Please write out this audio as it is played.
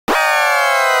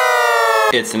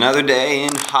It's another day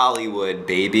in Hollywood,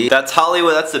 baby. That's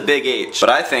Hollywood, that's the big H. But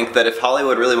I think that if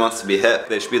Hollywood really wants to be hip,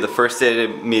 they should be the first day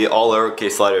to meet all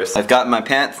lowercase letters. I've got my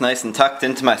pants nice and tucked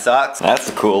into my socks. That's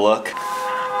a cool look.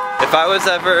 If I was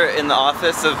ever in the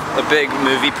office of a big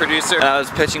movie producer and I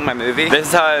was pitching my movie, this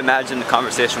is how I imagine the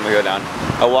conversation would go down.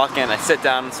 I walk in, I sit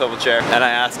down in the swivel chair, and I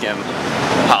ask him,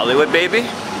 Hollywood, baby?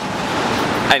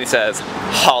 And he says,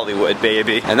 Hollywood,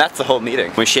 baby. And that's the whole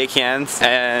meeting. We shake hands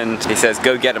and he says,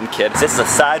 go get him, kid. Is this a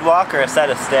sidewalk or a set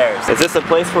of stairs? Is this a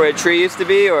place where a tree used to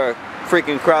be or a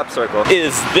freaking crop circle?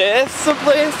 Is this a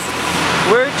place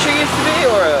where a tree used to be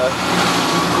or a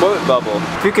quote bubble?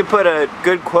 If you could put a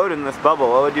good quote in this bubble,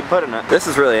 what would you put in it? This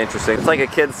is really interesting. It's like a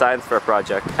kid's science fair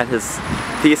project. And his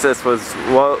thesis was,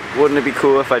 well, wouldn't it be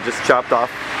cool if I just chopped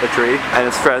off a tree? And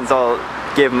his friends all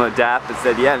gave him a dap and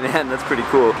said, yeah man, that's pretty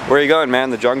cool. Where are you going,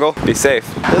 man? The jungle? Be safe.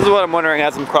 This is what I'm wondering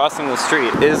as I'm crossing the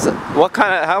street, is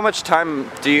how much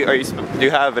time do you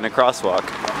have in a crosswalk?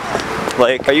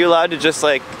 Like, are you allowed to just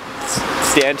like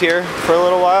stand here for a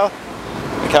little while?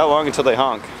 Like how long until they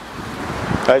honk?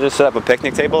 Can I just set up a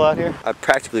picnic table out here? I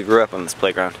practically grew up on this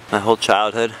playground. My whole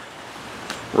childhood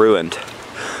ruined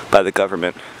by the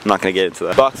government. I'm not gonna get into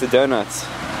that. Box of donuts.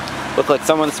 Look like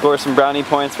someone scored some brownie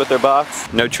points with their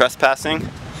box. No trespassing.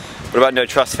 What about no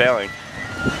trust failing?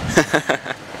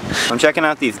 I'm checking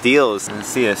out these deals and I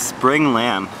see a spring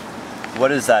lamb.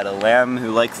 What is that, a lamb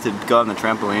who likes to go on the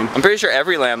trampoline? I'm pretty sure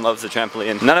every lamb loves the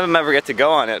trampoline. None of them ever get to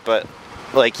go on it, but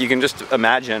like you can just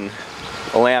imagine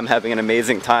a lamb having an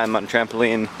amazing time on a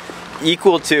trampoline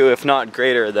equal to, if not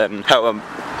greater than, how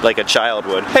like a child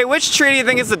would. Hey, which tree do you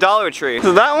think is the Dollar Tree? Is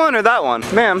it that one or that one?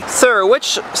 Ma'am,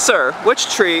 which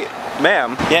tree?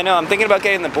 Ma'am. Yeah, no, I'm thinking about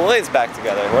getting the boys back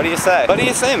together. What do you say? What do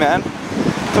you say, man?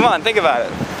 Come on, think about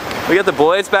it. We get the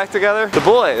boys back together? The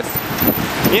boys.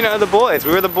 You know, the boys.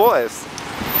 We were the boys.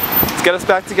 Let's get us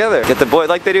back together. Get the boy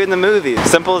like they do in the movies.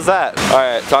 Simple as that.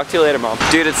 Alright, talk to you later, Mom.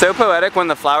 Dude, it's so poetic when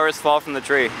the flowers fall from the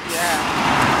tree.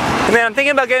 Yeah. Man, I'm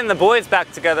thinking about getting the boys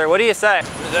back together. What do you say?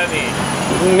 What does that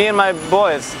mean? Me and my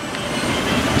boys.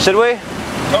 Should we?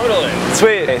 Totally.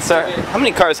 Sweet. Hey, sir, how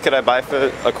many cars could I buy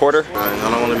for a quarter? I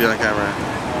don't want to be on camera.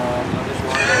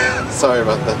 Sorry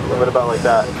about that. What about like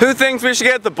that? Who thinks we should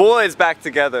get the boys back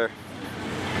together?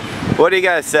 What do you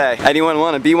guys say? Anyone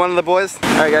want to be one of the boys?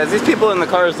 Alright guys, these people in the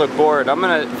cars look bored.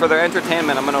 For their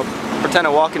entertainment, I'm gonna pretend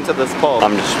to walk into this pole.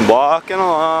 I'm just walking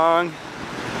along.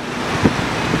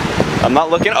 I'm not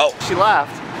looking. Oh, she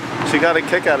laughed. She got a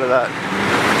kick out of that.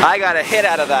 I got a hit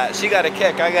out of that. She got a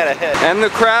kick, I got a hit. And the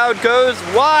crowd goes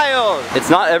wild!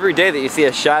 It's not every day that you see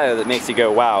a shadow that makes you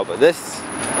go wow, but this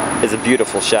is a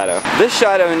beautiful shadow. This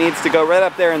shadow needs to go right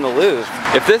up there in the Louvre.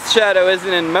 If this shadow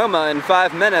isn't in MoMA in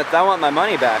 5 minutes, I want my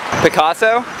money back.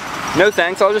 Picasso? No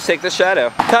thanks, I'll just take this shadow.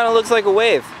 Kinda looks like a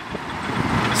wave.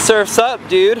 Surf's up,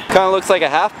 dude. Kinda looks like a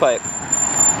half pipe.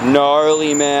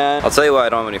 Gnarly, man. I'll tell you why I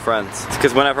don't have any friends. It's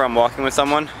because whenever I'm walking with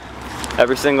someone,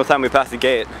 every single time we pass the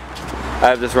gate, I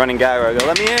have this running gag where I go,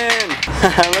 let me in!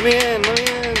 Let me in, let me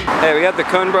in! Hey, we got the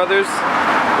Coen brothers.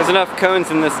 There's enough cones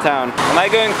in this town. Am I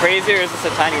going crazy or is this a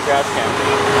tiny trash can?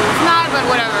 It's not, but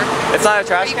whatever. It's not a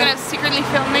trash can? Are you gonna secretly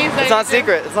film me? It's not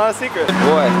secret, it's not a secret.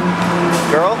 Boy.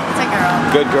 Girl? It's a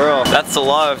girl. Good girl. That's the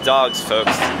law of dogs,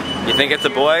 folks. You think it's a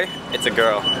boy, it's a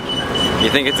girl.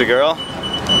 You think it's a girl,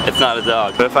 it's not a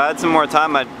dog. But if I had some more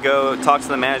time, I'd go talk to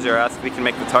the manager, ask if we can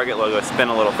make the Target logo spin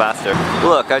a little faster.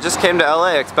 Look, I just came to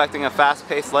LA expecting a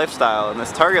fast-paced lifestyle, and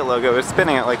this Target logo is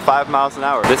spinning at like 5 miles an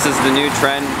hour. This is the new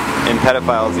trend in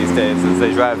pedophiles these days, is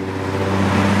they drive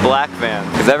black vans.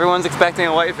 Because everyone's expecting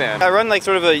a white van. I run like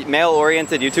sort of a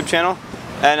male-oriented YouTube channel,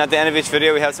 and at the end of each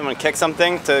video we have someone kick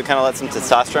something to kind of let some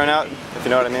testosterone out, if you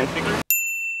know what I mean.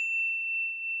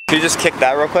 Can you just kick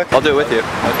that real quick? I'll do it with you.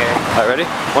 Okay. Alright, ready?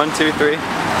 1, 2, 3.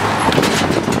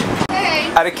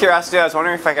 Hey! Out of curiosity, I was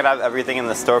wondering if I could have everything in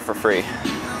the store for free.